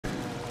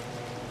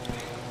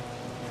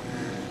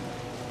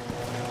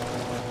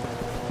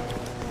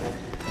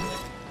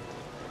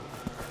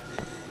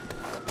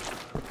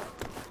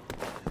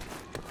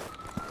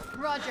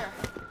Roger.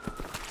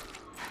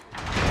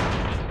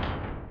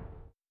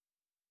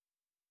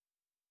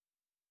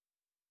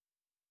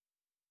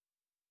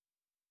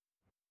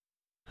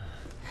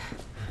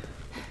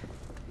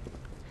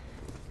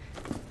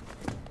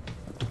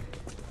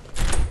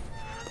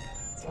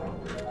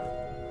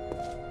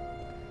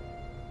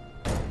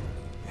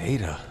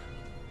 Ada.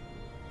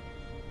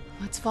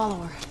 Let's follow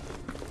her.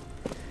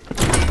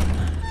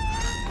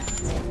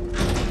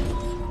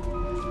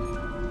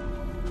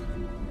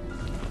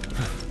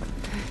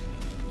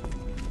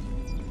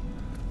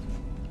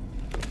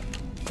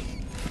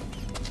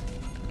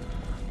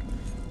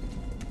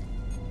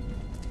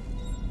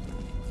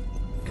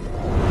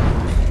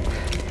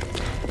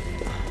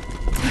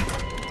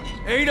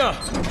 Ada!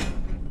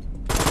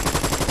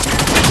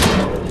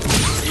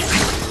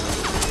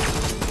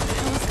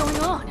 What's going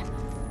on?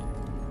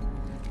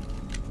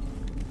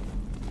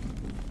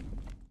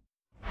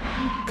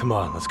 Come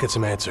on, let's get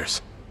some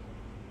answers.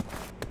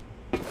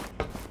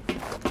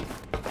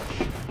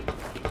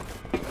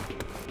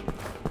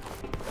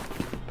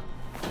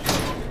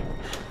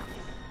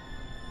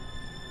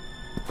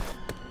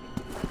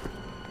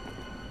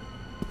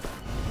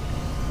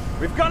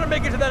 We've got to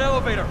make it to that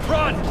elevator!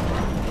 Run!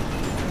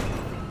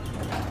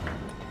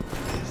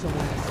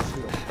 Someone has to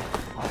shoot her.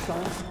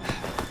 Hostiles?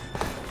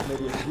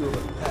 Maybe a few of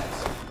her pets.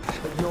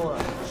 Ignore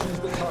her. She's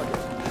the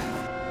target.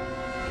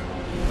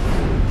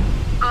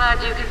 Glad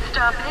you could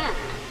stop in.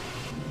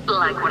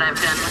 Like what I've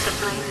done with the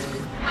place.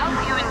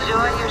 Hope you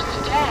enjoy your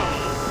stay.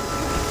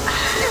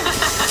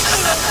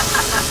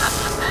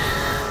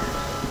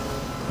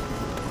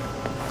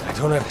 I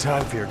don't have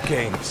time for your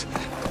games.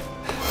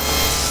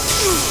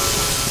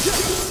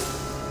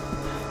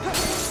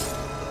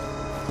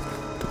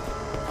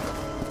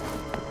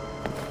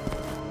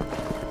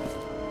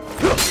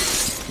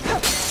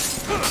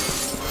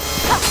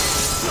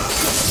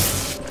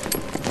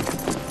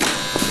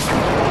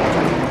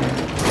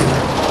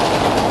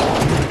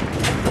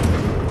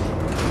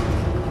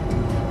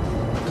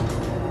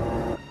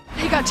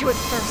 To it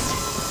first.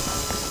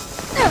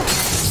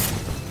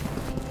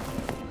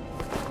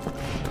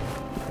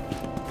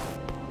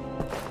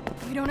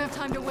 We don't have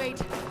time to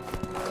wait.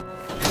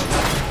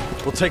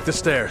 We'll take the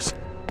stairs.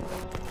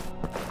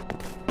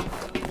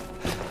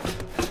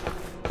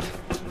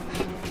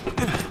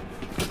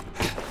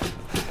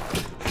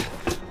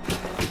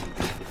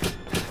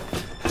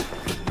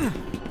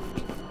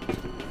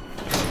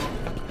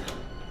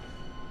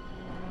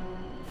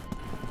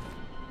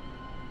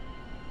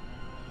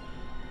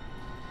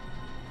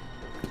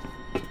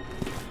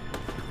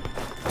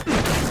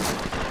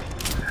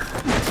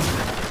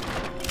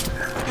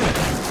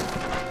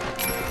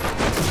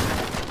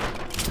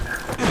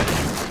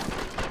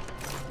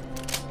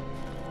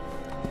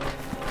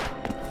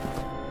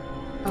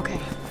 Okay.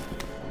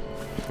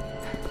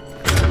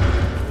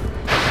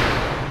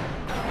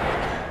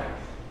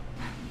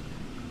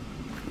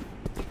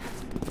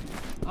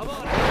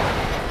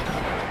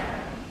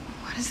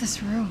 What is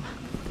this room?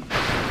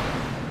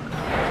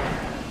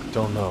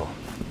 Don't know.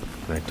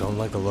 But I don't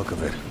like the look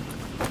of it.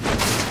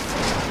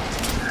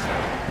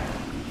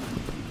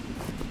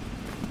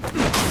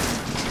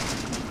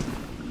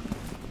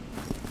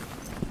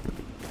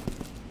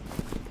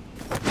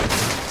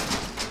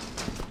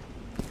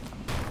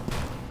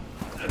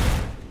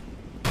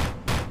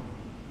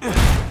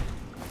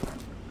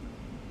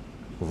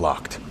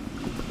 Locked.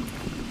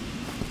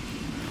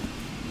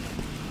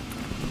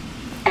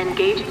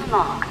 Engaging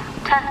locks.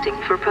 Testing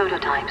for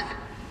prototypes.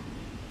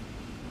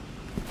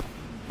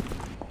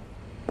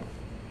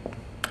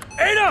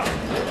 Ada!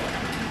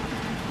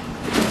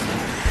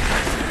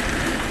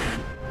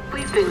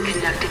 We've been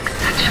conducting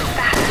such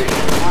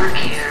fascinating work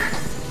here.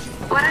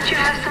 Why don't you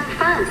have some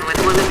fun with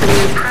one of the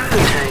new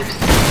prototypes?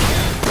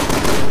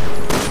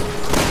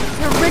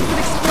 They're rigged with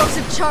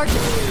explosive charges.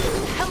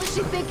 What the hell is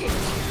she thinking?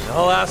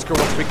 I'll ask her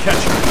once we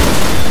catch her.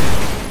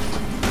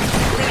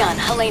 Leon,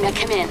 Helena,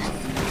 come in.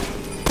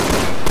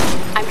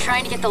 I'm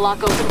trying to get the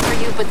lock open for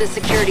you, but the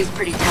security's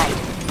pretty tight.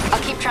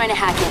 I'll keep trying to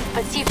hack it,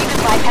 but see if you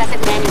can bypass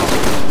it manually.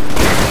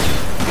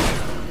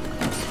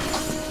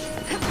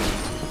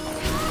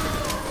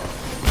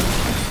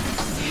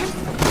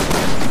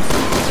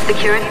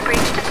 Security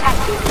breach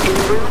detected in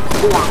room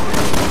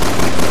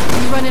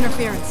 1. You run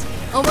interference.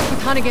 I'll work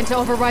with Hunnigan to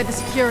override the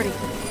security.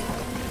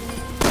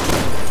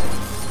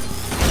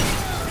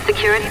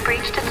 Security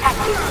breach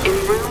detected in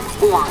room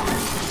 1.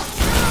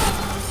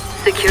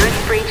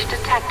 Security breach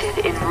detected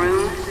in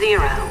room 0.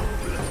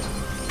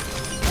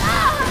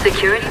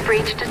 Security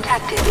breach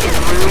detected in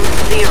room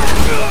 0.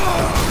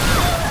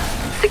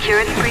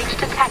 Security breach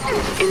detected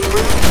in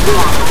room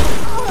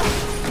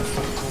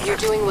 1. You're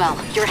doing well.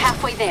 You're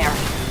halfway there.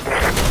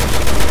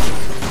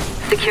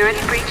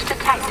 Security breach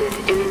detected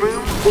in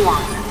room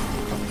 1.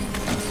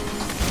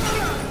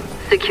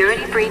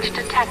 Security breach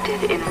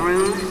detected in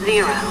room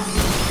 0.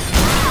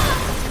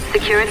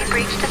 Security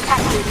breach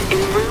detected in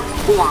room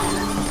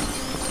 1.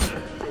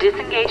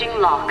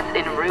 Disengaging locks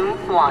in room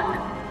 1.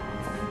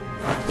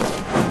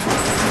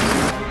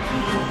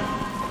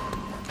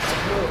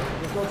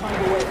 There's no time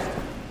to waste.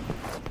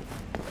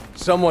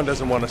 Someone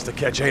doesn't want us to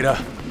catch Ada.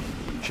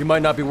 She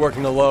might not be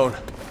working alone.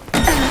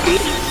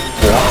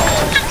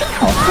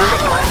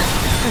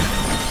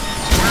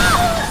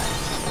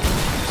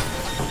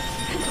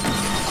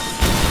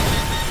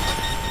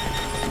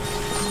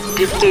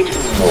 Disengage.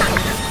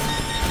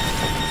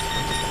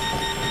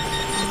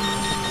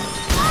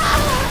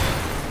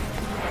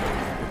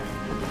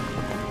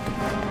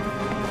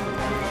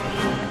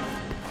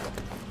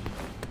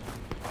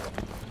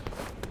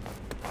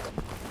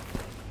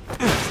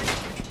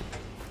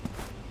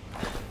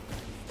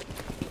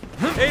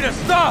 Ada,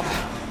 stop!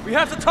 We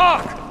have to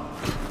talk!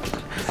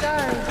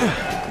 Sorry,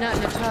 not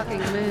in a talking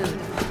mood.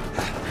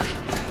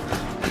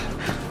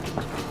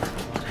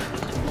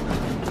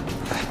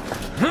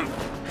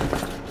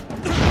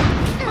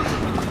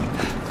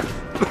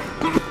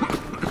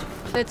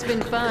 It's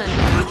been fun.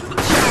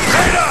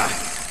 Ada!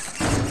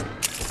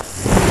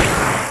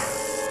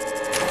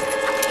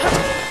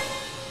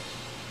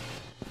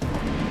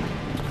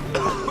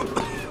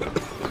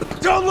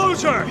 Don't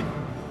lose her!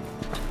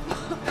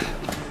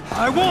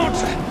 I won't!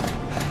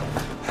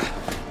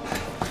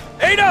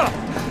 Ada!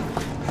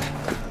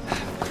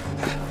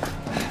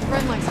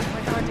 Friend likes it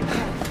quite hard to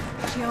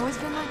get. She always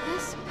been like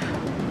this?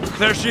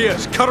 There she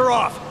is. Cut her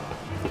off.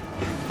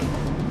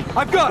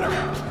 I've got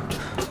her.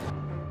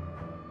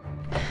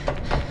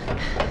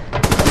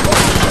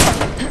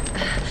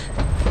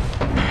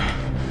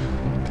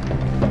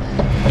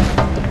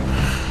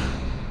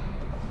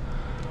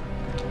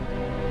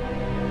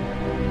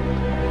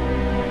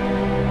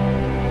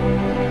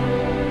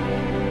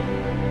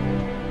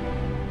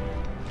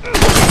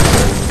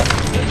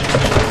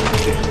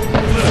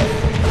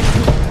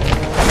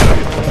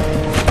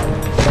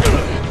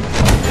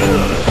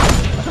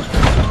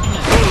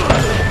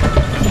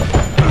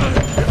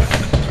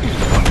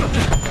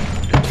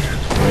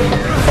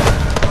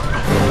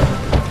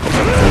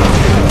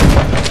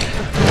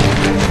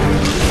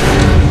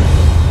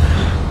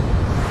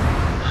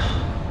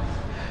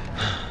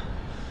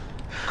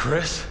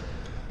 Chris?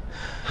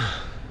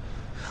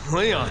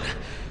 Leon?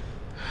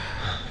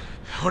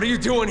 What are you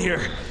doing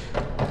here?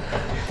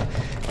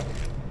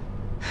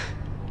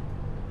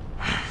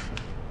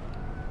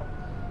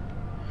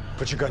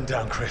 Put your gun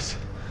down, Chris.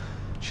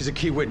 She's a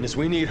key witness.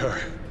 We need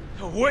her.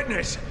 A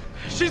witness?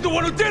 She's the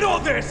one who did all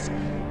this!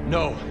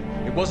 No,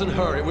 it wasn't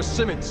her. It was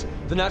Simmons,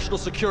 the National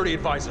Security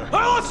Advisor.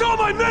 I lost all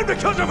my men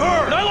because of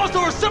her! And I lost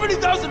over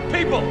 70,000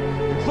 people,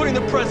 including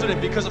the President,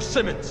 because of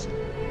Simmons.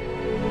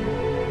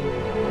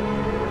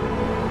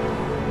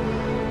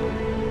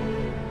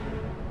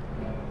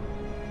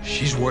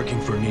 She's working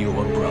for Neo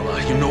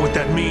Umbrella. You know what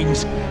that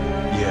means?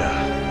 Yeah,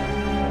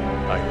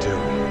 I do.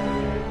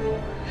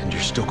 And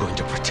you're still going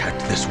to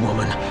protect this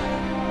woman?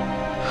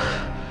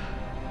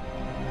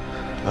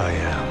 I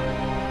am.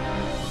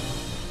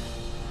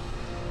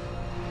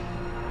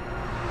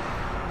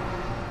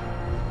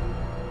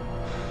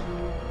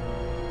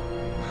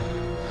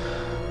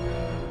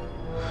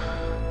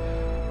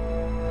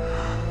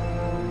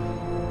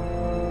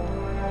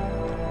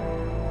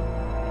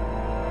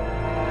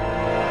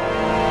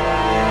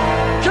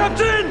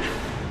 Captain!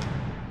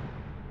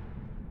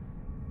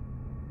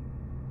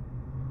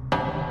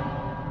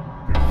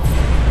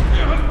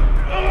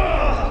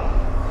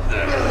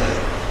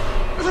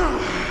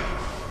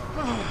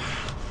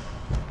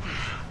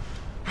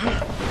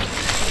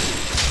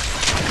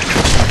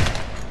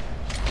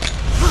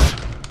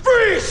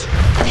 Freeze!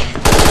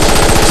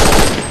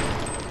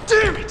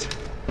 Damn it!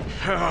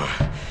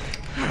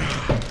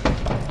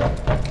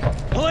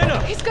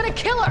 Helena! He's gonna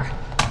kill her!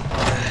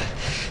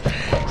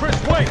 Chris,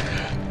 wait!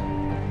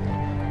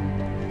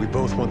 We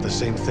both want the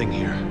same thing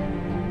here.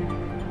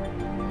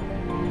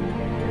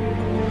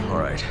 All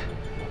right.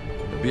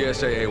 The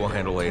BSAA will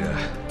handle Ada.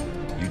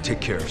 You take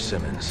care of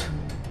Simmons.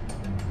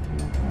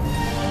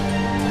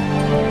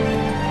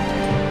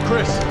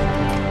 Chris!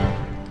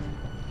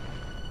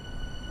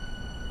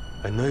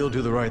 I know you'll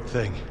do the right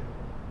thing.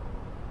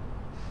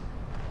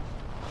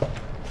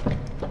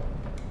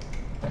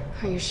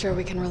 Are you sure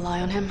we can rely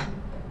on him?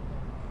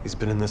 He's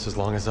been in this as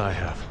long as I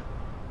have.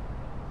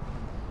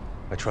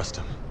 I trust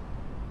him.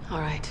 All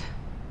right.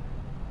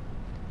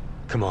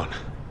 Come on.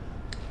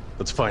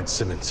 Let's find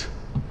Simmons.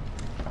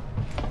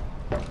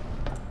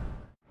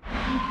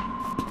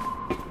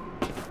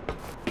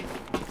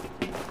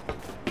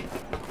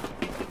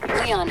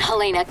 Leon,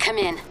 Helena, come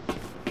in.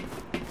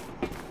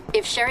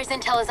 If Sherry's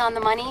intel is on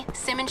the money,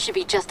 Simmons should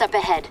be just up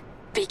ahead.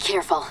 Be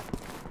careful.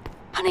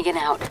 Hunnigan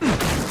out.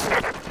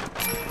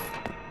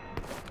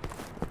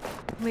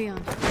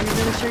 Leon, are you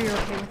really sure you're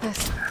okay with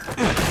this?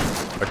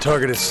 Our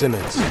target is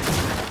Simmons.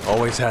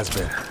 Always has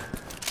been.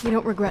 You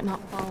don't regret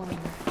not following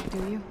her, do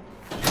you?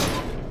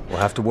 We'll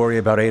have to worry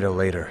about Ada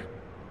later.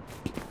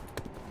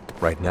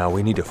 Right now,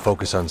 we need to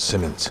focus on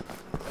Simmons.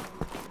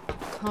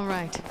 All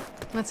right.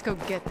 Let's go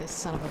get this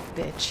son of a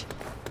bitch.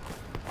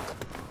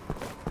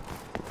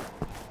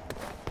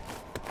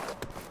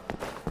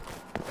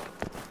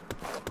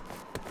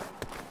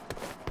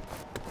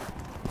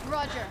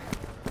 Roger.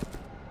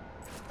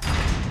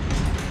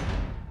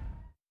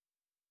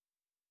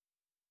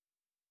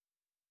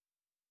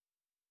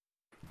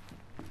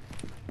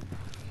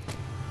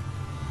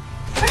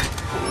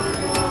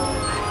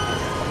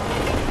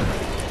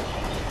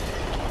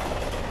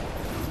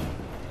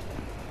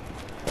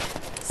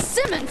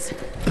 Simmons!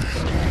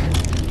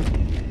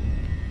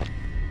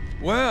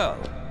 Well,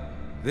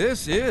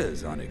 this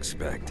is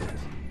unexpected.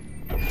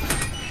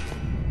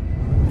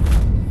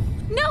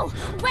 No!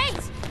 Wait!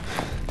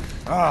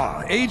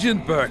 Ah,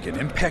 Agent Birkin,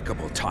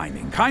 impeccable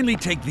timing. Kindly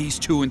take these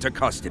two into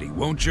custody,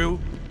 won't you?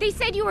 They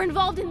said you were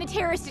involved in the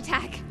terrorist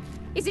attack.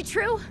 Is it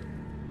true?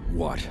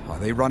 What? Are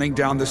they running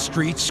down the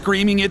street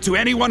screaming it to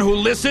anyone who'll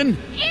listen?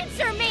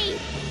 Answer me!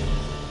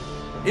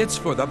 It's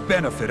for the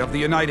benefit of the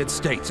United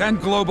States and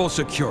global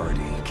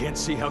security. You can't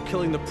see how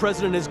killing the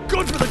president is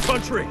good for the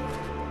country!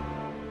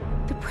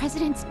 The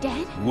president's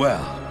dead?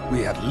 Well, we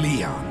have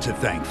Leon to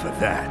thank for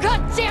that.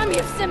 God damn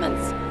you,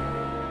 Simmons!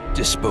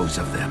 Dispose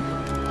of them.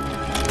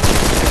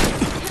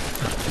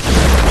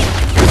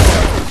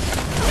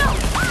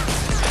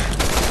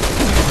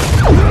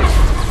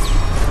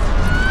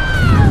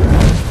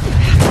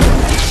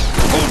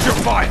 Hold your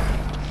fire!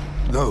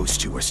 Those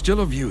two are still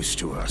of use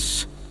to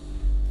us.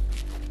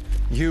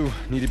 You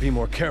need to be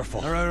more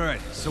careful. All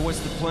right. So what's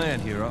the plan,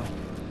 hero?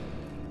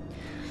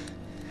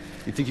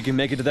 You think you can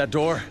make it to that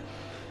door?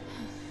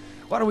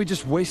 Why don't we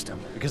just waste them?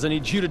 Because I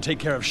need you to take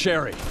care of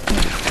Sherry.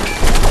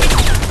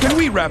 Can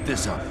we wrap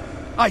this up?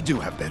 I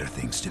do have better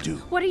things to do.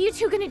 What are you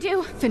two gonna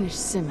do? Finish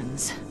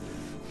Simmons.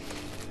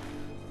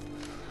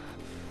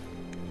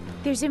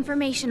 There's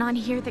information on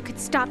here that could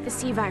stop the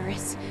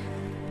C-virus.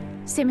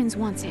 Simmons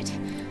wants it.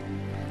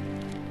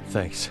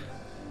 Thanks.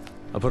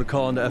 I'll put a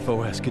call into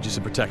FOS, get you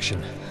some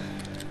protection.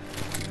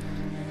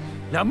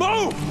 Now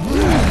move!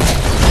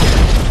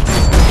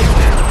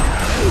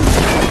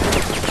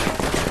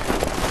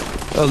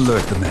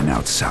 Alert the men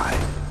outside.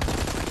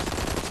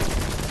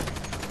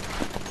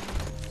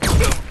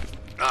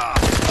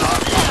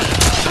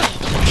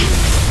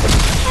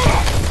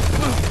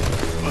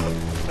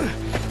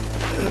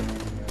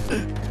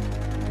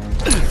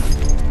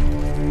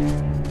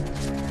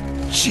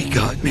 She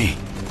got me.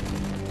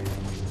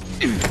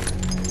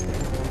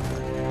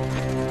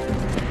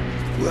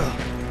 Well,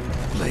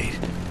 late.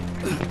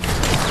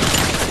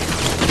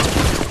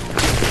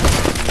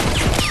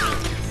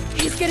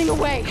 He's getting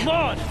away! Come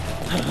on!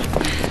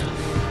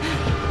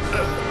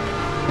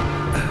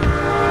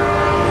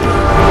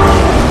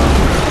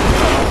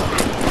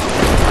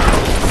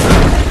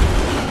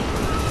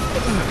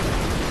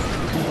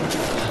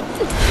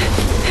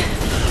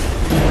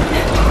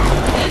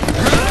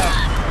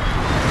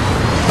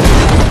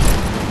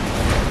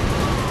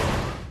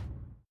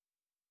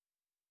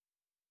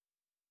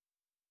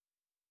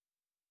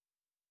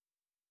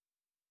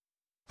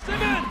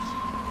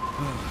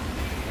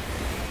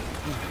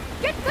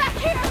 Get back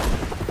here!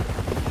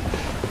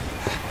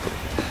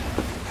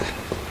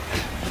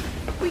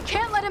 We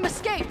can't let him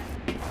escape!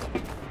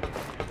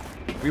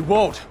 We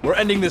won't. We're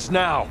ending this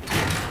now.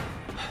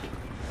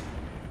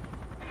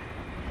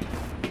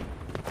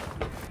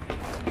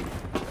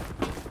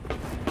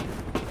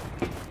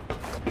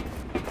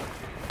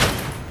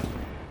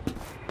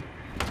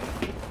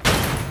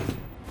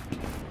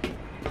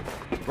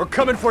 We're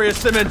coming for you,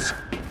 Simmons!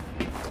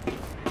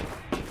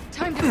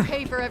 Time to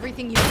pay for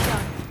everything you've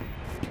done.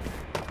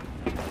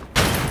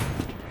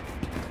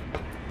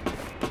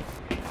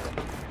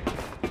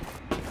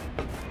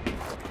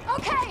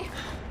 Okay!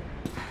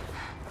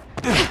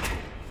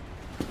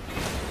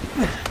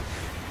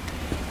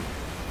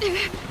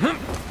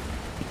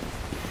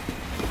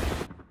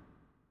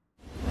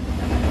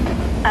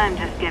 I'm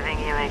just giving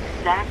you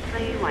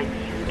exactly what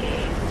you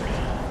gave me,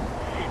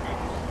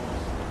 Simmons.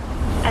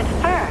 At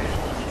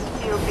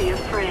first, you'll be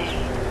afraid.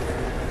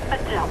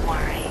 But don't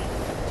worry.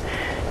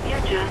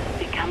 You're just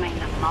becoming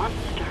the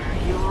monster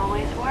you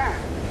always were.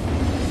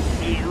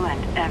 You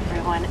and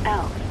everyone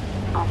else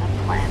on the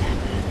planet.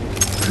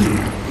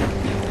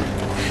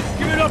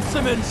 Give it up,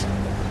 Simmons!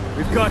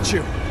 We've got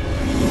you.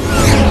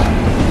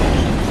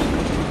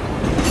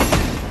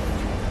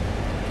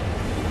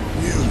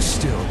 You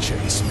still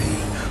chase me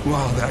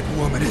while that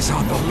woman is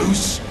on the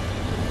loose?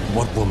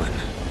 What woman?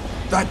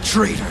 That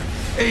traitor,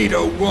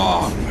 Ada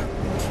Wong.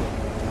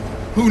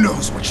 Who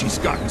knows what she's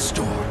got in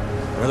store?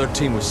 Another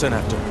team was sent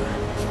after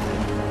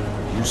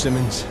her. You,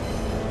 Simmons,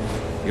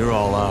 you're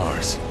all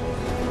ours.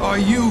 Are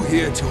you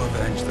here to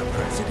avenge the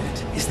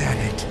president? Is that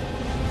it?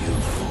 You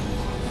fool.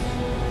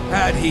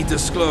 Had he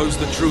disclosed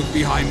the truth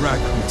behind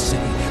Raccoon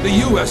City, the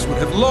U.S. would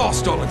have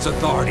lost all its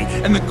authority,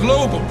 and the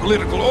global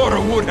political order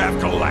would have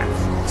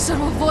collapsed. So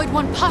to avoid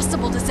one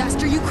possible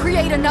disaster, you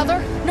create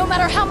another? No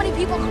matter how many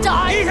people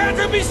die? He had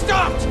to be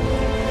stopped! He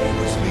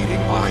was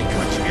leading my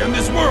country and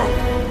this world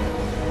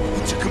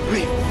into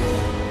complete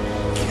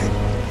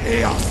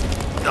chaos.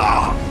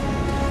 Ah!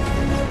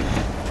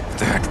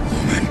 That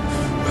woman...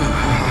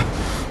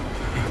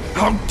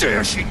 how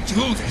dare she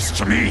do this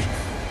to me?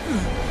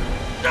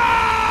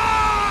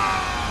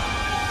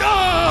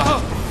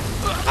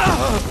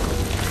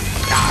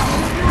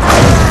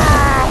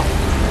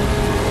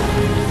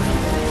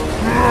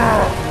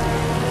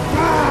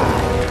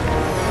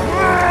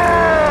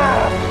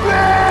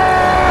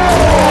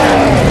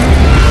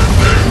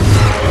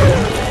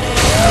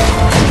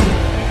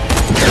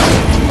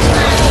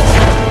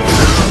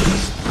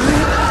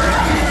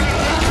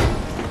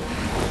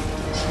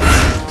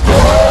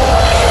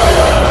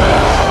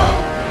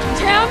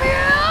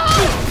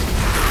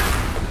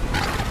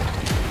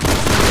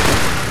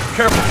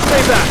 Careful,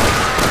 stay back!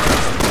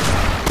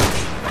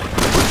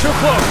 We're too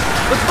close!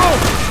 Let's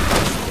move!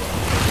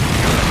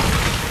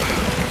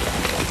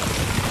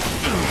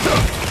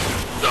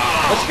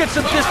 Let's get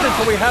some distance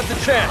when we have the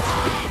chance!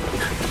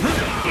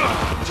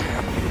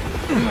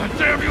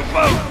 Damn you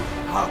both!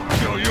 I'll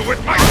kill you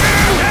with my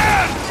bare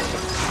hands!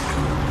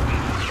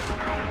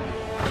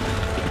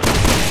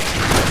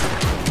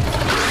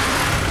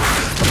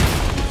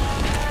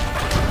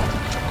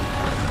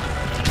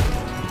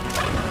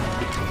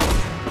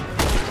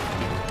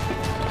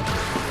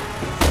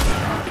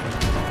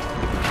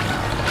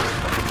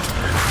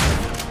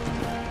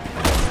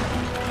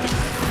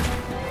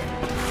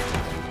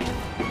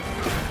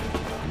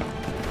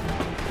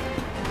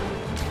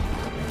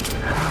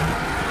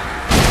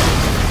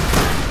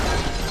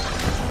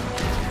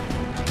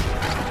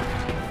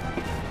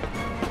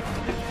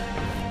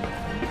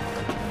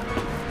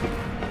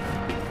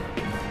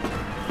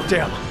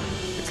 Damn,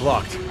 it's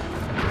locked.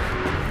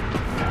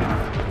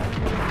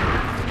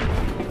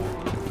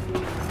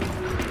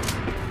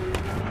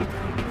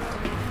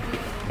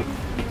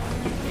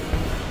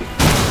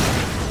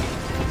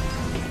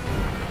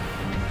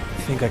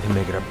 I think I can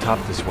make it up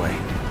top this way.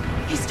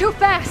 He's too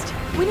fast!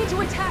 We need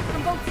to attack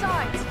from both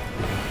sides!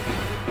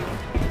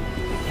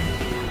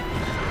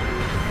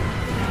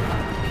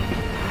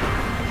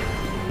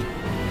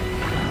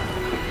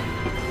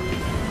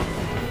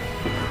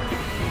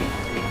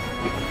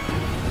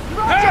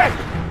 Hey!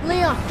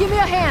 Leon, give me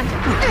a hand!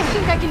 I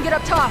think I can get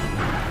up top!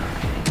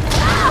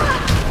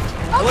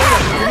 Helena,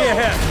 give me a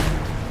hand!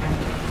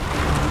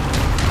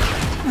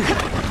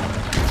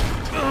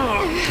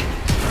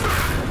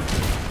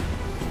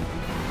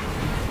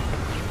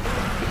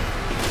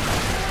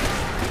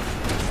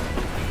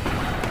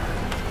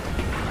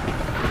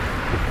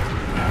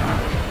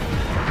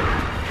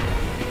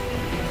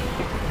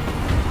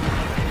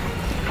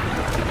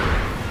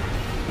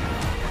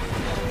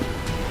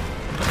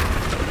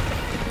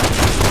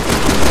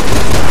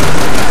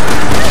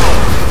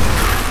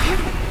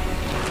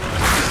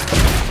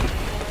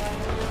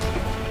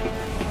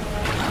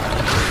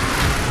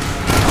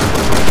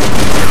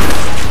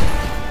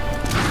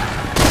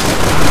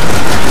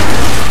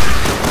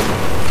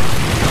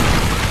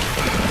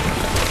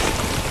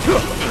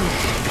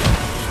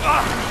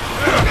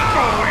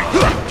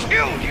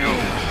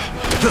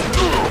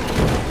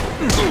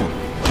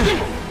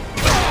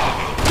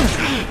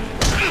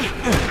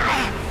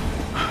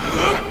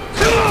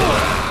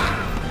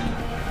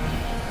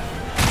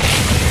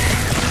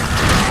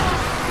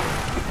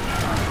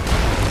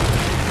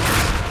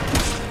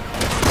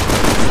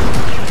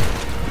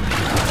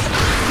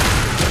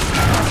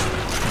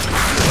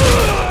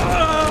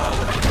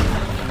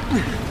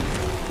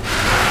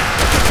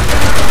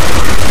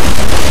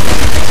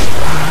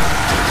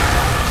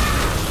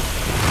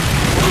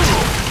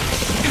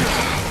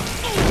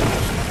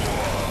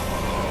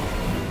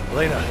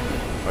 Helena,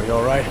 are you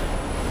alright?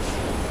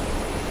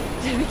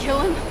 Did we kill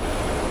him?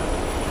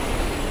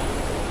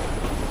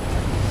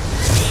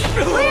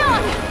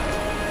 Leon!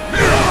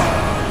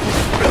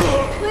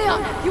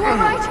 Leon, you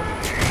alright?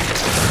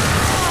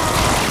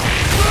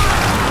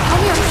 Tell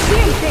me I'm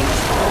seeing things!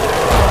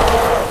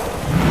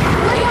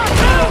 Leon!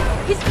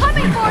 He's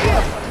coming for you!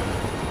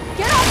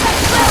 Get off that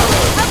cliff!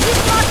 Help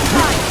these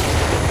monsters!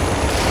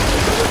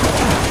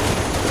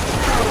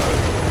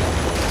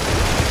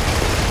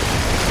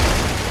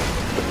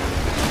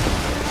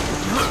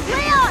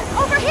 Leon!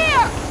 Over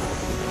here!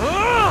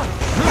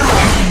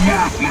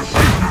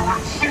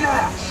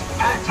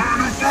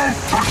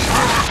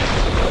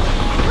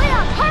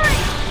 Leon, hurry!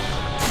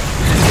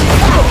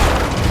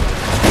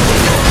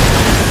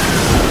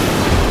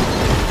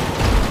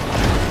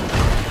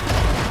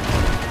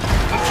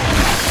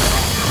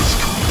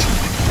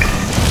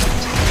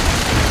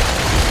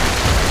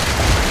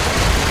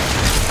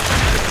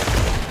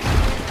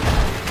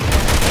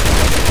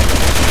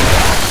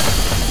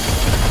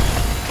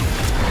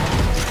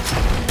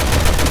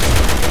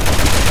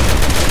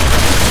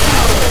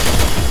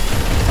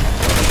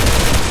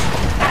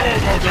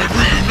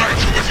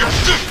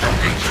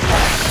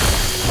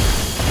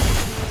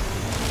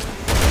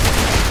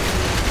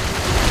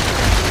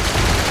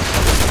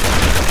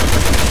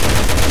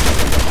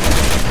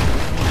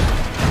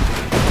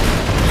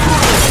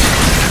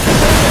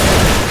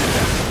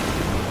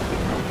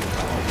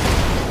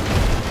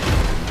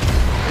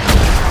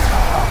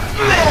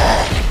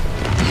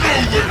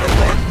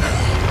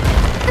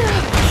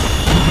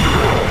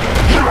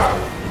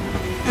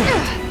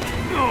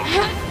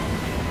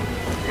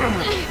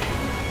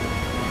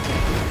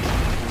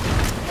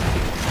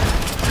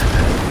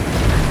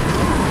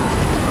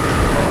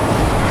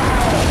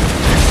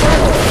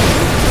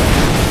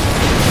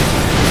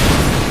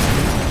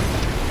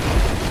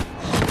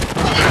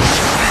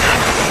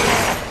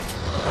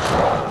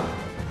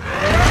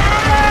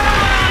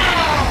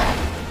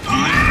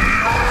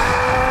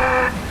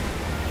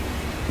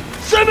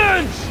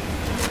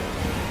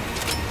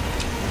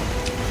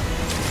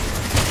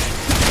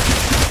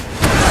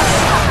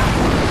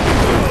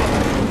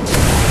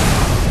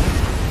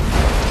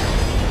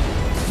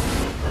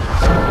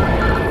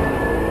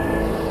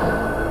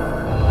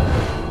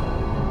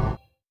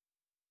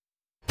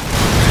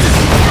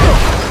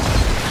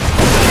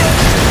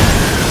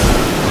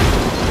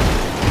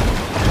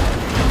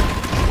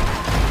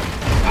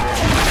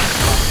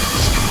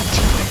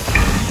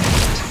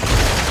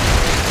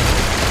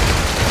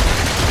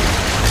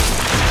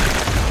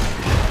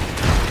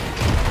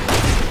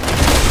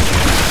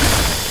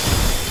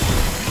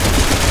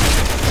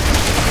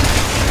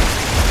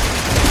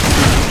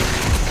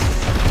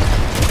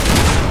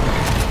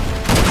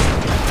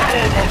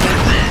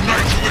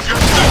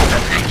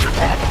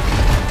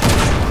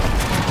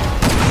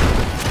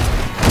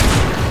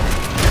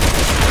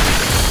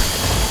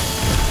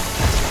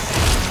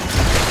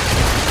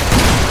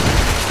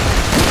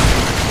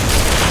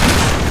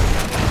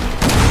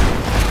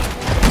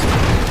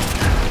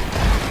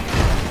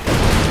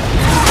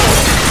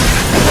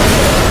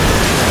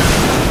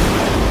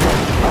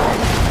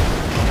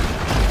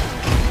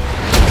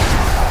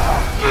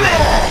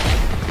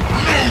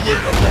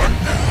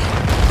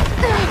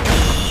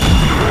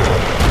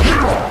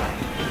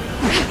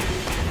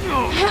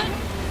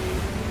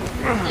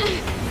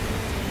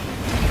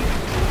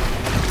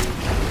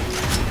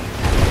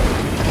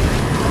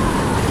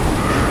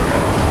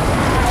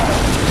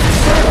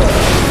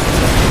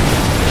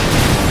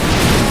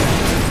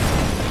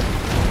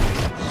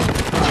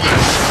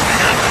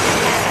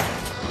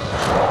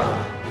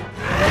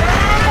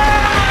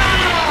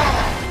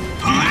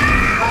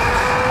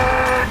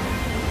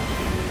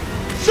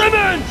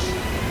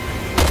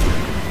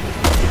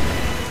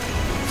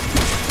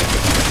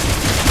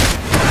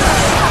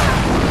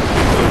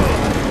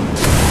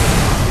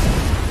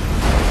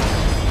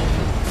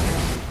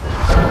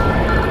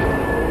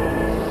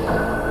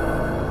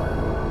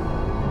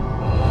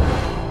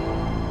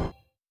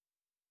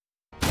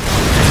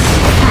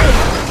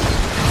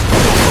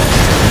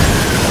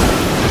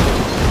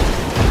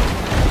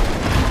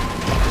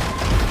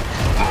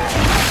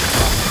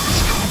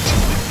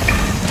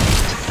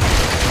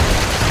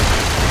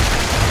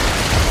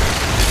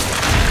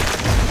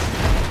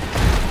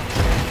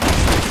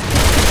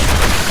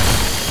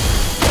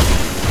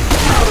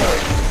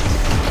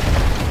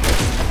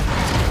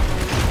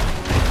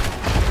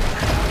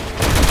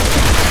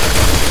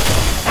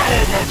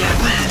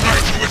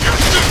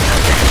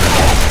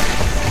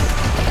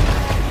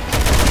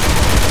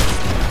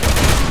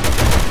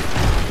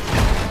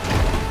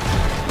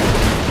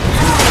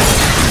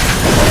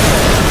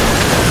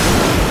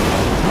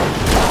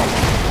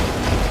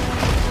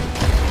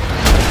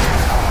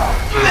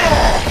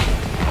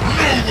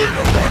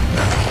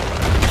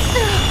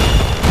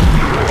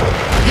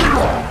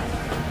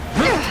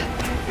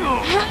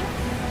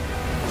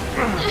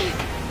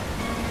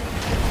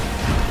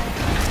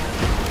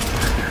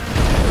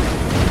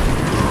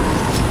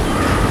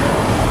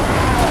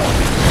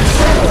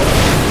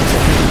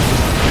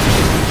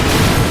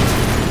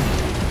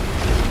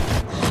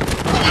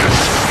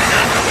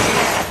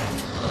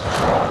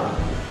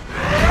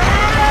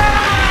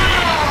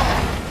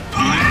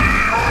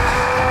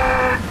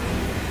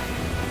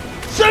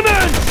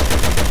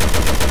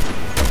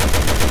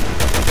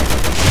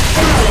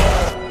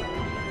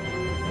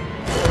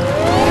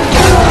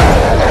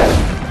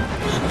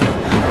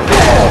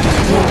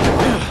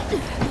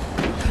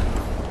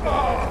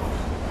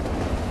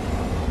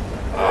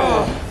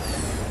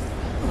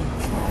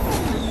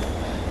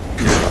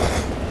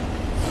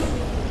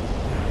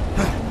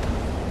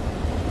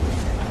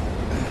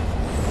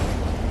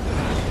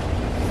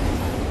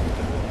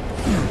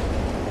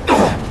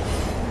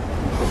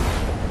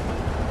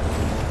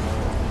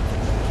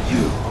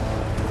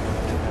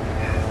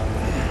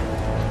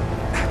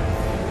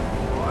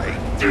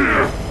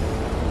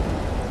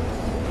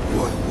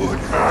 What would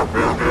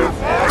happen if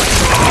I...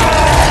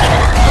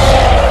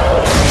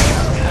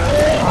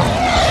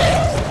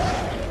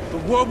 The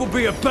world will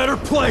be a better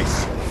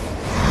place!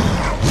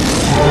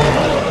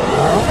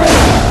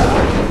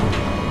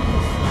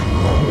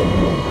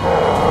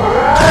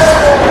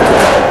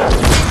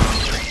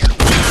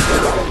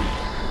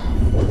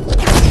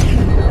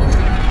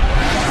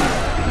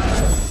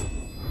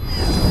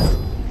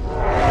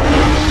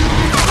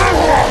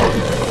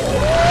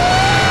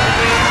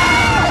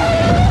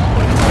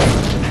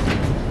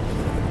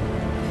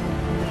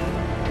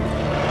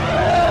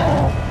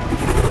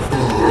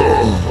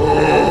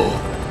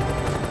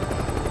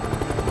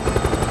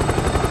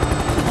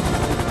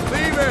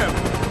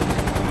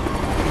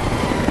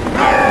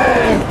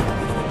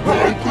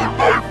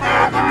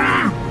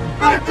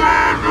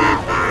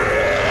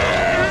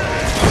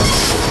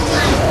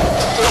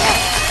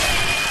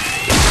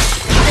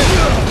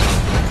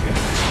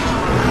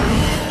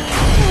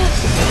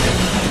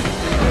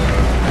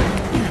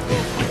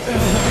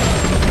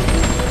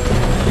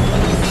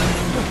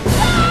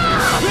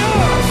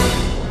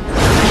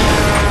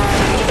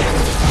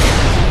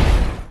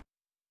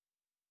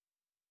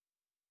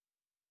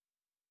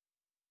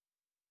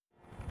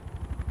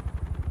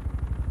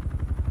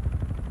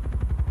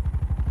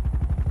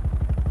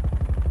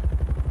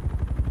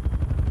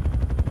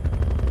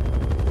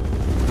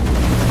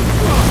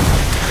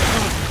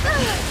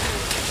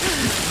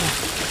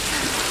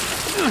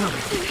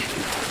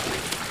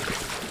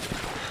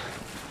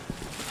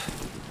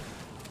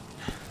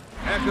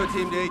 Echo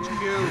Team to HQ,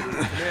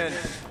 come in.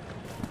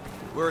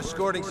 We're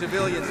escorting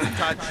civilians in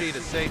Tachi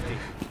to safety.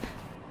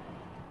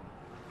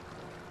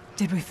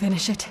 Did we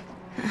finish it?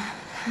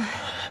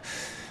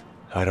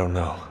 I don't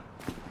know.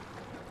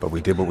 But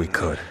we did what we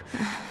could.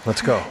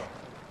 Let's go.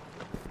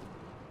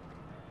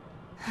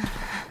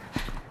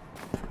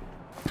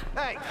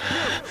 Hey,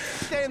 you!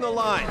 Stay in the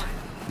line!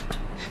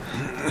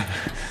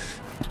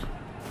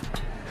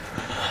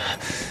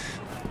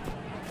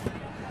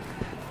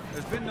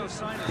 There's been no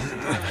sign of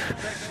C-virus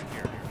infection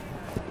here.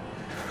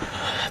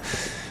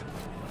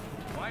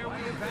 Why are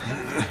we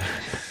abandoning?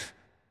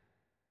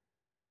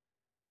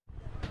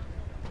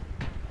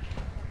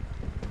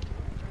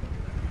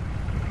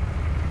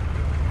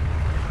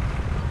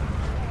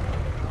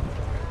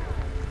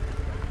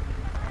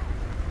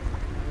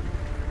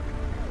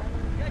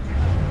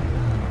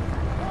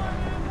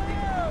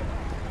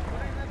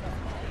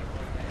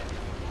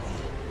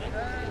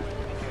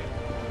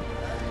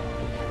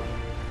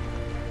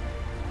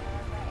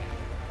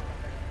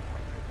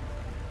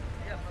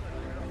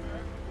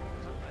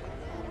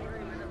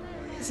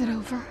 Is it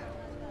over?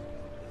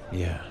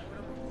 Yeah.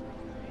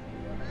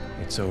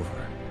 It's over.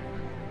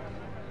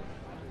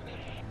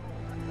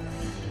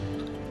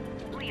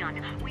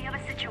 Leon, we have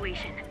a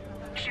situation.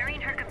 Sherry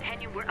and her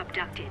companion were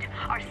abducted.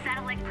 Our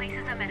satellite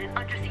places them at an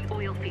undersea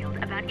oil field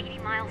about 80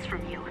 miles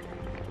from you.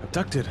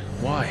 Abducted?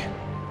 Why?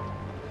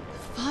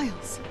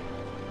 Files.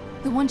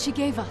 The one she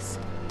gave us.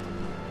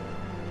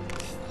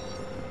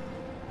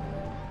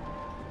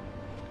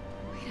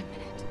 Wait a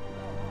minute.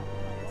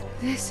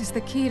 This is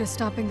the key to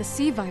stopping the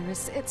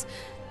C-virus. It's...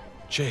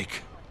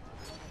 Jake.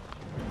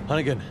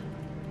 Hunnigan,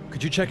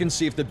 could you check and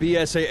see if the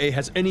BSAA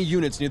has any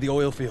units near the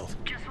oil field?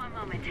 Just one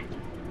moment.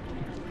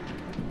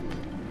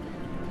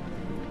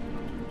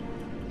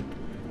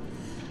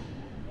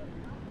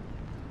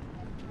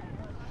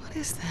 What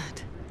is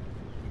that?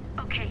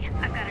 Okay,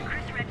 I've got a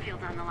Chris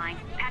Redfield on the line,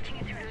 patching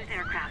you through to his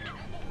aircraft.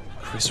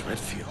 Chris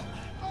Redfield.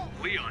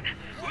 Leon!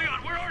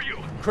 Leon, where are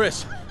you?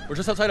 Chris, we're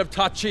just outside of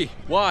Tachi.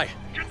 Why?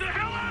 Just